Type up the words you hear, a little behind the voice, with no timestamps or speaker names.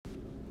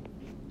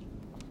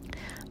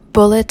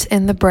Bullet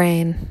in the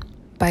Brain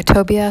by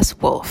Tobias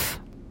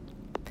Wolff.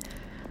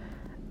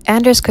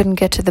 Anders couldn't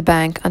get to the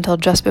bank until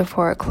just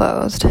before it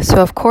closed, so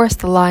of course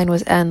the line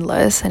was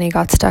endless and he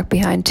got stuck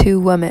behind two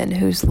women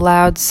whose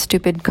loud,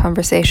 stupid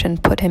conversation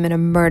put him in a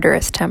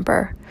murderous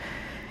temper.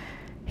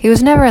 He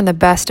was never in the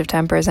best of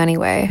tempers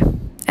anyway.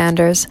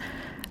 Anders,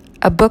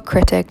 a book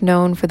critic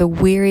known for the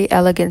weary,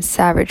 elegant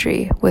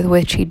savagery with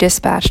which he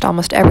dispatched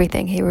almost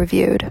everything he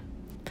reviewed.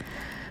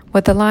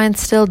 With the line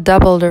still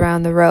doubled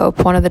around the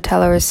rope, one of the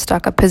tellers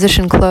stuck a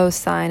 "position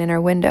closed" sign in her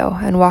window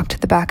and walked to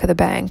the back of the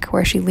bank,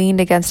 where she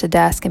leaned against a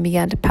desk and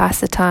began to pass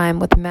the time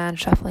with the man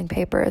shuffling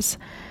papers.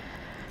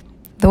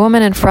 The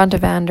woman in front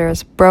of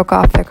Anders broke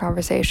off their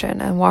conversation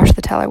and watched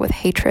the teller with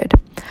hatred.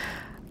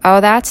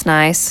 "Oh, that's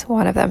nice,"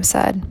 one of them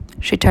said.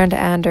 She turned to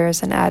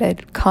Anders and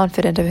added,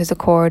 confident of his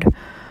accord,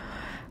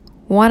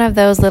 "One of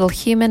those little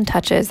human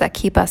touches that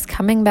keep us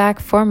coming back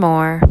for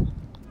more."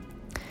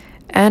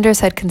 Anders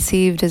had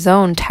conceived his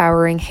own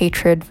towering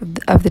hatred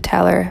of the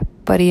teller,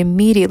 but he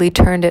immediately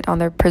turned it on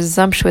the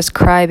presumptuous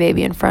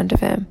crybaby in front of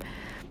him.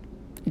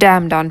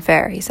 "Damned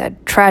unfair," he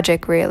said.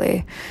 "Tragic,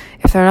 really.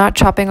 If they're not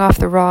chopping off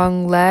the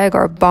wrong leg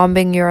or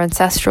bombing your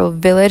ancestral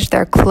village,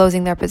 they're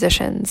closing their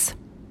positions."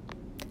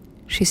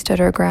 She stood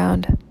her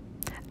ground.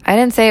 "I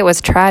didn't say it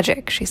was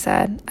tragic," she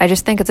said. "I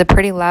just think it's a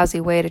pretty lousy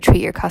way to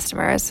treat your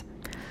customers."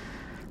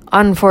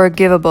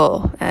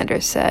 "Unforgivable,"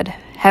 Anders said.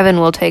 "Heaven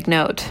will take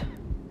note."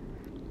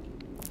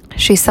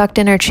 She sucked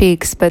in her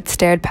cheeks, but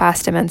stared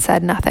past him and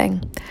said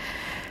nothing.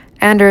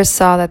 Anders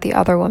saw that the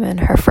other woman,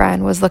 her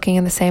friend, was looking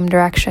in the same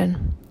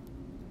direction.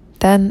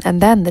 Then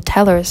the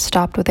tellers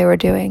stopped what they were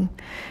doing,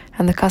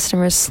 and the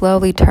customers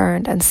slowly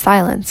turned, and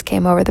silence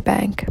came over the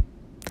bank.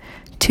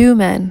 Two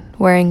men,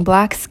 wearing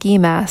black ski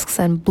masks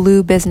and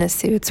blue business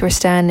suits, were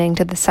standing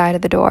to the side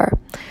of the door.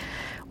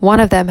 One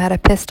of them had a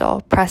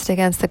pistol pressed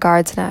against the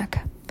guard's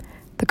neck.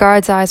 The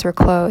guard's eyes were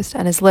closed,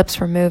 and his lips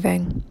were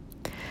moving.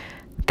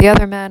 The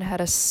other man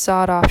had a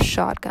sawed-off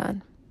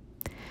shotgun.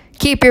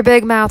 "Keep your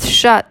big mouth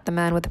shut," the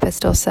man with the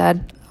pistol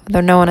said,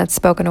 though no one had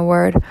spoken a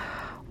word.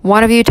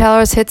 "One of you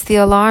tellers hits the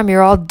alarm,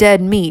 you're all dead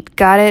meat.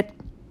 Got it?"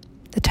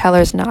 The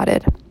tellers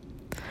nodded.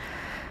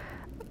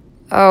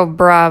 "Oh,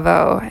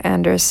 bravo,"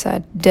 Anders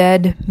said.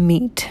 "Dead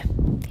meat."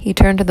 He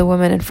turned to the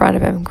woman in front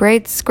of him.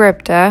 "Great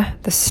script, eh?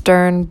 The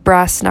stern,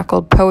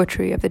 brass-knuckled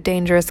poetry of the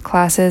dangerous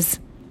classes."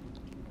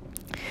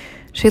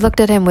 She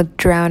looked at him with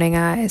drowning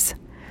eyes.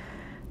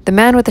 The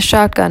man with the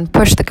shotgun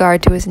pushed the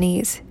guard to his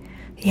knees.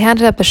 He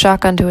handed up the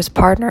shotgun to his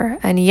partner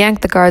and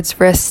yanked the guard's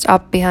wrists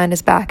up behind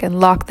his back and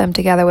locked them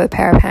together with a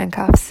pair of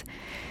handcuffs.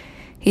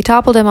 He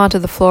toppled him onto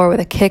the floor with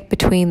a kick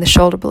between the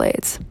shoulder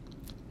blades.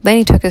 Then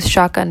he took his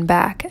shotgun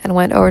back and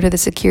went over to the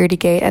security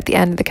gate at the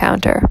end of the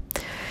counter.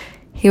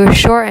 He was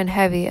short and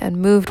heavy and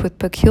moved with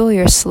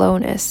peculiar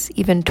slowness,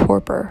 even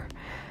torpor.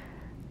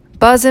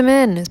 "Buzz him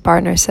in," his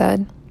partner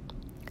said.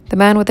 The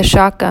man with the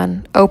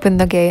shotgun opened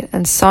the gate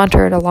and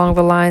sauntered along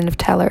the line of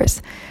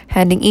tellers,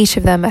 handing each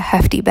of them a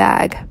hefty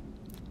bag.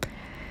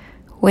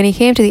 When he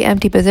came to the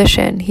empty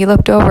position, he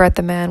looked over at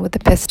the man with the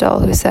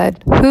pistol, who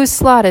said, "Whose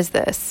slot is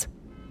this?"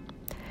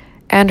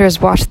 Anders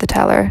watched the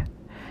teller.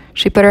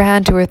 She put her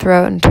hand to her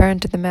throat and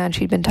turned to the man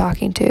she'd been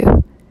talking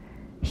to.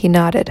 He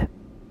nodded.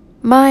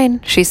 "Mine,"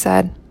 she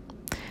said.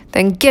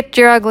 "Then get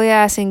your ugly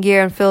ass in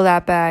gear and fill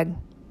that bag."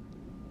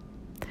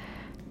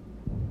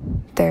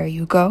 "There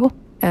you go,"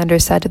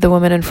 Anders said to the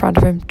woman in front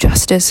of him.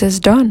 "Justice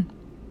is done."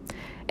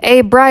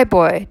 "Hey, bright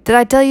boy, did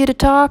I tell you to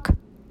talk?"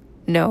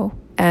 "No,"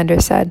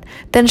 Anders said.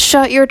 "Then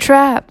shut your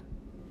trap."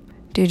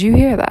 "Did you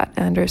hear that?"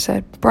 Anders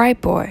said.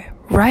 "Bright boy,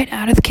 right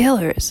out of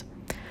Killers."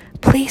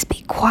 "Please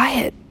be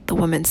quiet," the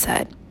woman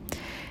said.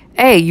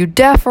 "Hey, you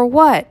deaf or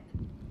what?"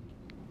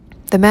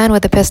 The man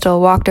with the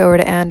pistol walked over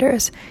to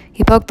Anders.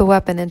 He poked the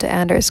weapon into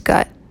Anders'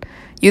 gut.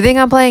 "You think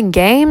I'm playing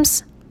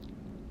games?"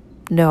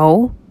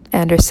 "No,"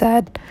 Anders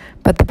said,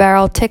 but the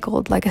barrel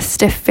tickled like a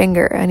stiff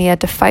finger, and he had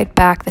to fight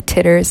back the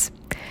titters.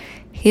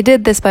 He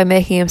did this by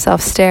making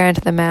himself stare into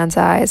the man's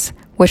eyes,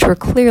 which were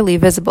clearly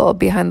visible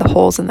behind the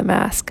holes in the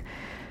mask,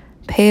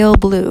 pale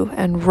blue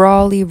and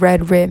rawly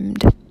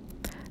red-rimmed.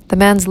 The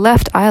man's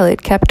left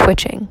eyelid kept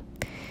twitching.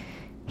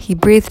 He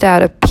breathed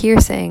out a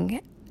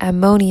piercing,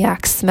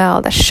 ammoniac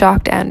smell that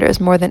shocked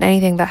Anders more than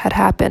anything that had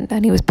happened,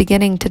 and he was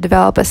beginning to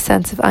develop a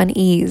sense of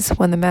unease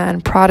when the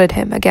man prodded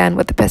him again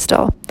with the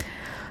pistol.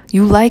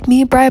 "You like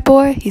me, bright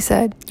boy?" he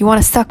said. "You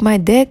want to suck my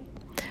dick?"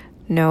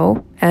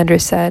 "No,"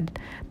 Anders said.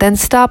 "Then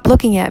stop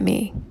looking at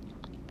me."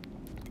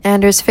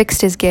 Anders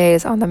fixed his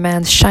gaze on the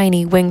man's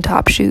shiny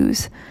wingtop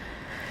shoes.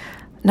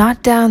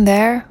 "Not down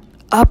there,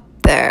 up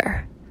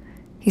there."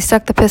 He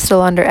stuck the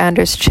pistol under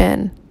Anders'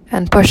 chin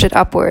and pushed it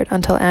upward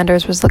until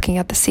Anders was looking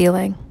at the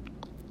ceiling.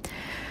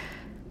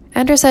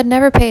 Anders had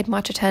never paid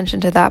much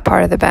attention to that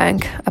part of the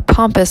bank, a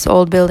pompous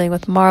old building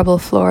with marble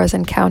floors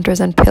and counters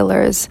and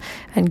pillars,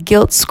 and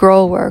gilt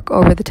scrollwork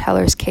over the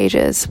tellers'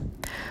 cages.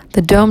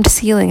 The domed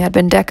ceiling had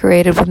been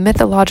decorated with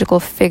mythological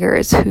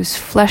figures whose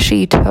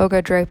fleshy,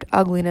 toga-draped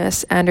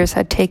ugliness Anders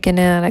had taken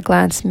in at a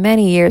glance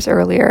many years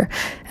earlier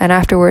and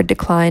afterward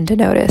declined to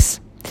notice.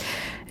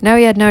 Now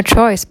he had no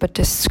choice but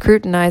to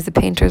scrutinize the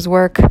painter's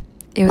work.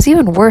 It was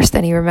even worse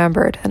than he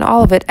remembered, and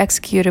all of it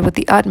executed with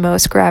the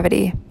utmost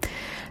gravity.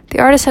 The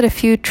artist had a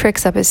few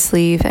tricks up his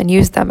sleeve and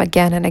used them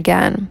again and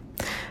again.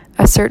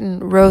 A certain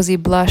rosy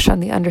blush on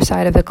the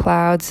underside of the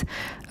clouds,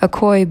 a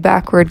coy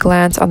backward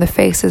glance on the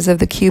faces of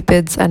the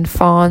cupids and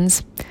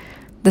fawns.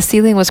 The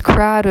ceiling was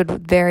crowded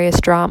with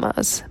various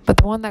dramas, but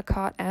the one that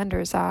caught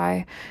Anders'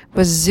 eye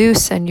was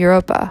Zeus and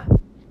Europa,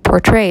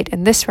 portrayed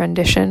in this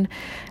rendition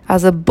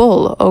as a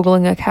bull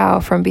ogling a cow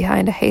from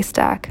behind a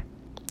haystack.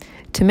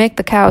 To make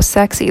the cow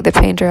sexy, the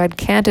painter had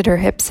canted her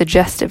hips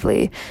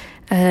suggestively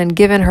and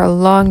given her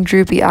long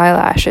droopy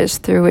eyelashes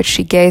through which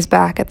she gazed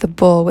back at the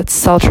bull with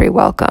sultry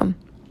welcome.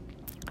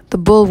 The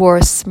bull wore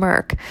a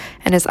smirk,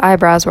 and his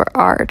eyebrows were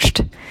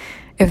arched.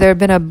 If there had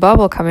been a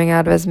bubble coming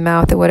out of his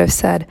mouth, it would have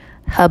said,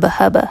 "Hubba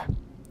hubba."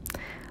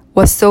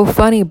 "What's so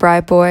funny,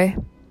 bride boy?"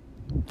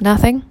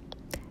 "Nothing.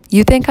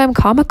 You think I'm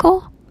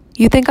comical?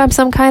 You think I'm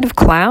some kind of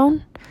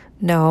clown?"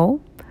 "No."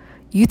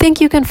 "You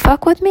think you can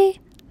fuck with me?"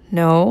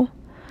 "No."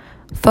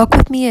 "Fuck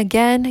with me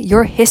again?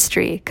 You're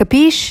history.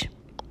 Capiche?"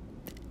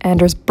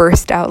 Anders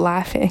burst out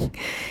laughing.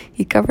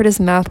 He covered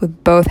his mouth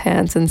with both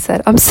hands and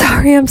said, I'm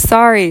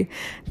sorry,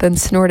 then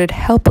snorted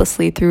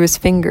helplessly through his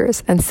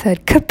fingers and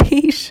said,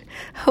 "Capiche?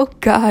 Oh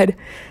God,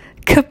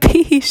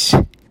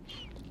 capiche?"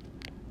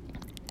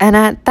 And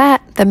at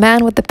that, the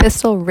man with the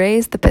pistol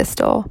raised the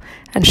pistol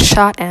and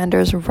shot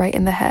Anders right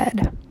in the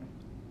head.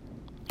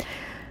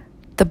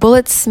 The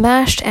bullet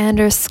smashed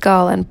Anders'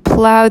 skull and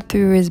plowed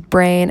through his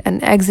brain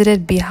and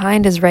exited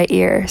behind his right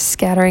ear,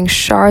 scattering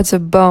shards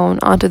of bone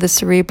onto the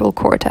cerebral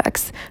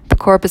cortex, the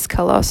corpus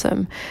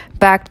callosum,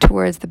 back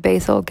towards the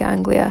basal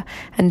ganglia,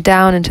 and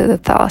down into the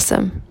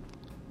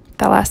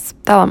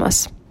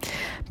thalamus.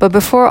 But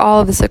before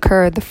all of this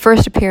occurred, the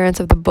first appearance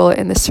of the bullet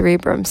in the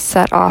cerebrum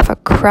set off a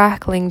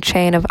crackling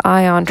chain of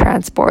ion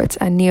transports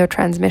and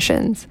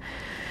neurotransmissions.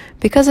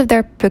 Because of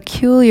their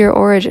peculiar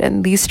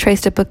origin, these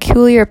traced a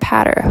peculiar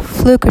patter,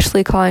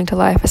 flukishly calling to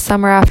life a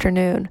summer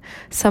afternoon,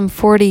 some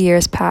 40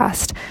 years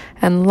past,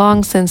 and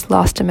long since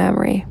lost to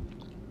memory.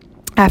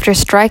 After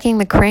striking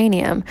the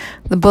cranium,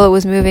 the bullet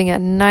was moving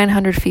at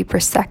 900 feet per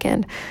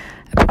second,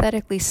 a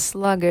pathetically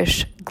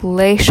sluggish,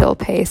 glacial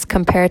pace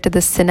compared to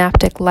the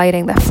synaptic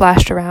lighting that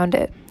flashed around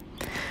it.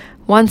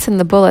 Once in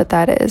the brain,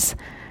 that is,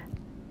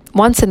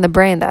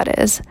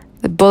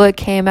 the bullet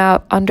came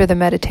out under the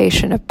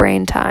meditation of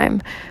brain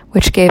time,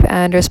 which gave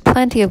Anders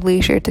plenty of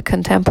leisure to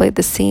contemplate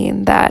the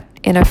scene that,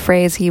 in a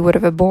phrase he would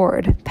have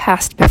abhorred,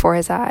 passed before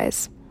his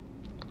eyes.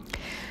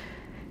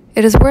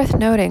 It is worth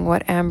noting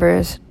what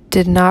Anders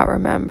did not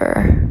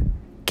remember,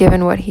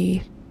 given what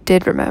he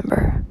did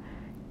remember.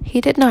 He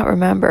did not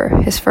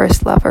remember his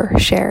first lover,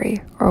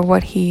 Sherry, or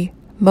what he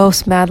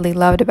most madly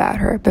loved about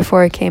her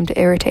before it came to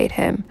irritate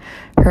him,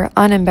 her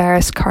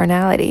unembarrassed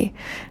carnality,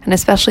 and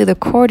especially the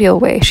cordial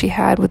way she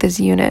had with his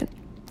unit,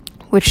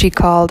 which she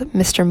called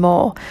Mr.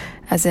 Mole,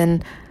 as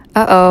in,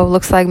 uh-oh,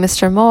 looks like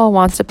Mr. Mole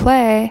wants to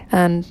play,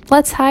 and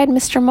let's hide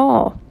Mr.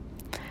 Mole.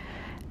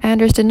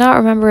 Anders did not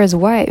remember his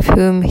wife,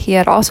 whom he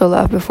had also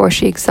loved before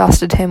she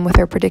exhausted him with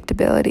her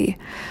predictability,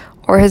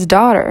 or his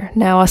daughter,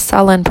 now a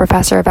sullen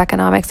professor of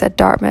economics at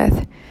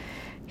Dartmouth.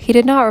 He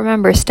did not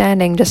remember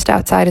standing just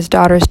outside his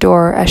daughter's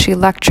door as she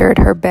lectured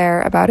her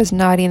bear about his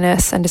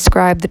naughtiness and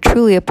described the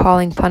truly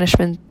appalling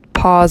punishment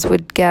Paws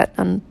would get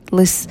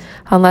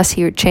unless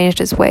he changed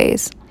his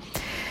ways.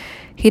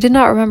 He did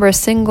not remember a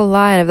single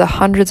line of the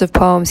hundreds of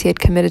poems he had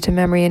committed to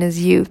memory in his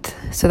youth,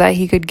 so that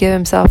he could give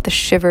himself the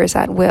shivers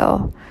at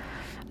will.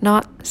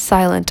 Not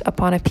Silent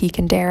Upon a Peak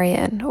in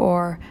Darien,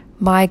 or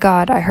My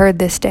God, I Heard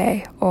This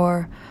Day,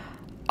 or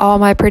All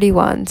My Pretty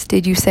Ones,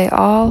 Did You Say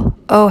All?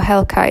 Oh,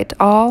 Hellkite,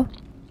 all?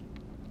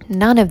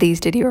 None of these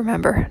did he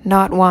remember,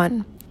 not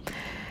one.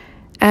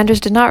 Anders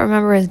did not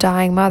remember his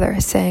dying mother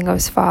saying of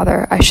his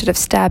father, I should have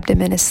stabbed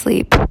him in his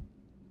sleep.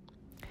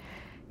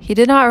 He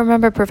did not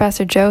remember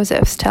Professor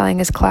Josephs telling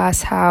his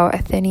class how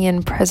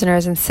Athenian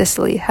prisoners in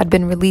Sicily had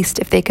been released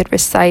if they could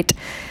recite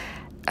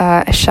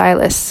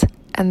Aeschylus,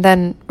 and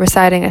then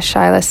reciting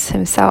Aeschylus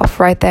himself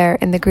right there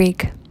in the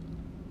Greek.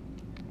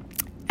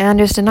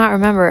 Anders did not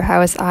remember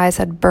how his eyes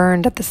had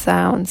burned at the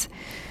sounds.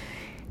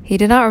 He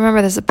did not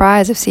remember the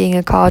surprise of seeing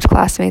a college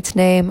classmate's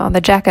name on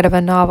the jacket of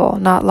a novel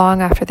not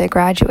long after they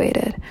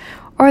graduated,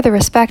 or the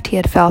respect he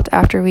had felt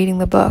after reading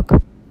the book.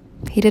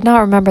 He did not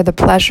remember the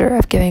pleasure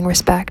of giving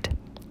respect.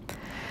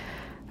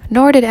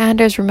 Nor did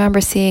Anders remember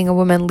seeing a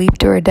woman leap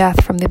to her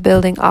death from the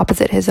building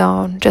opposite his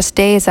own, just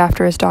days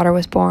after his daughter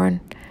was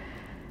born.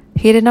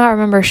 He did not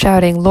remember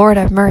shouting, Lord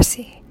have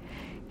mercy.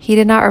 He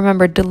did not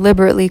remember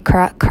deliberately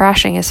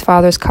crashing his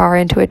father's car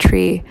into a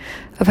tree,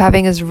 of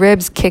having his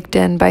ribs kicked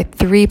in by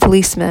 3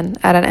 policemen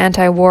at an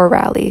anti-war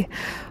rally,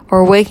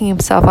 or waking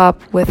himself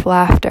up with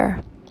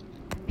laughter.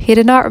 He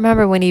did not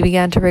remember when he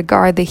began to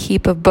regard the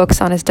heap of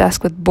books on his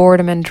desk with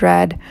boredom and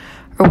dread,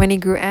 or when he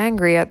grew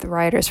angry at the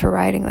writers for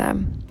writing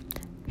them.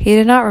 He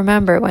did not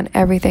remember when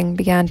everything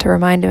began to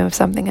remind him of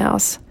something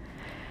else.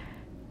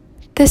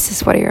 This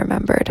is what he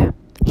remembered.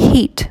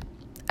 Heat.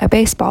 A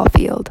baseball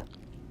field.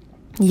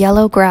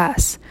 Yellow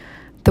grass,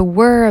 the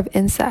whir of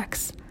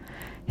insects.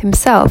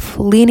 Himself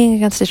leaning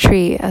against a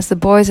tree as the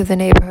boys of the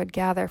neighborhood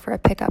gather for a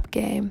pickup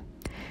game.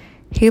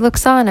 He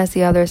looks on as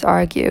the others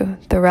argue,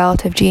 the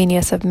relative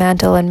genius of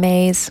Mantle and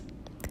Mays.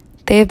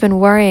 They have been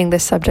worrying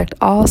this subject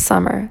all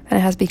summer, and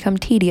it has become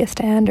tedious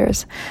to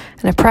Anders,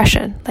 an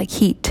oppression like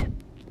heat.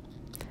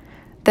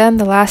 Then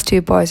the last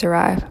two boys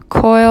arrive,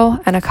 Coyle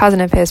and a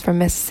cousin of his from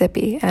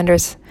Mississippi.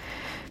 Anders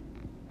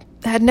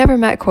had never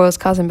met Coyle's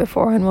cousin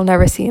before and will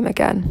never see him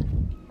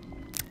again.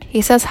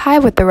 He says hi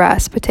with the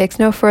rest, but takes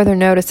no further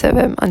notice of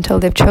him until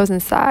they've chosen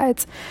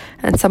sides,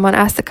 and someone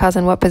asks the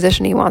cousin what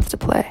position he wants to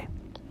play.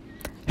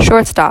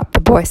 Shortstop,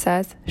 the boy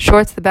says.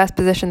 Short's the best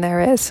position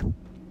there is.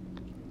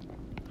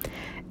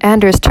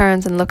 Anders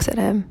turns and looks at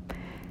him.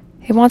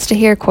 He wants to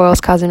hear Coyle's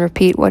cousin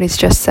repeat what he's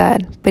just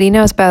said, but he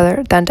knows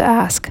better than to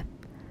ask.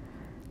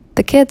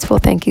 The kids will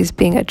think he's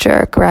being a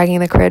jerk, ragging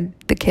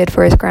the kid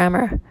for his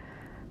grammar.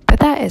 But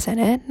that isn't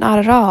it, not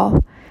at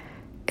all.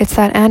 It's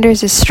that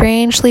Anders is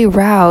strangely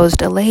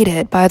roused,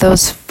 elated by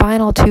those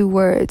final two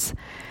words,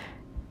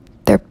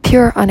 their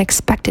pure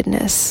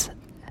unexpectedness,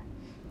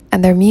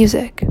 and their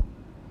music.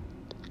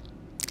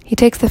 He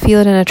takes the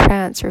field in a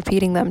trance,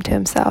 repeating them to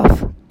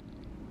himself.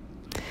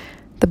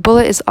 The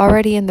bullet is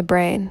already in the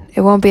brain.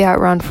 It won't be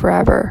outrun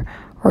forever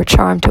or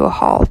charmed to a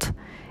halt.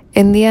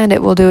 In the end,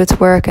 it will do its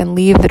work and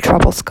leave the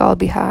trouble skull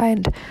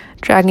behind,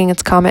 dragging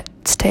its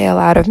comet's tail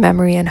out of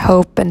memory and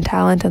hope and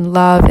talent and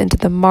love into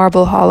the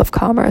marble hall of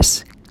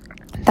commerce.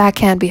 That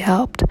can't be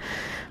helped.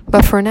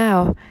 But for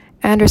now,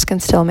 Anders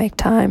can still make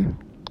time.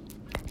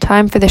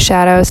 Time for the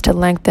shadows to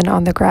lengthen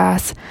on the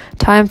grass.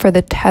 Time for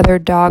the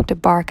tethered dog to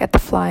bark at the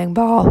flying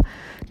ball.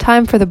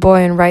 Time for the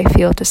boy in right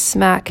field to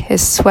smack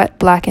his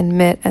sweat-blackened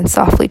mitt and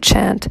softly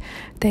chant,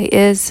 "They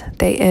is,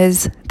 they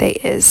is, they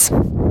is."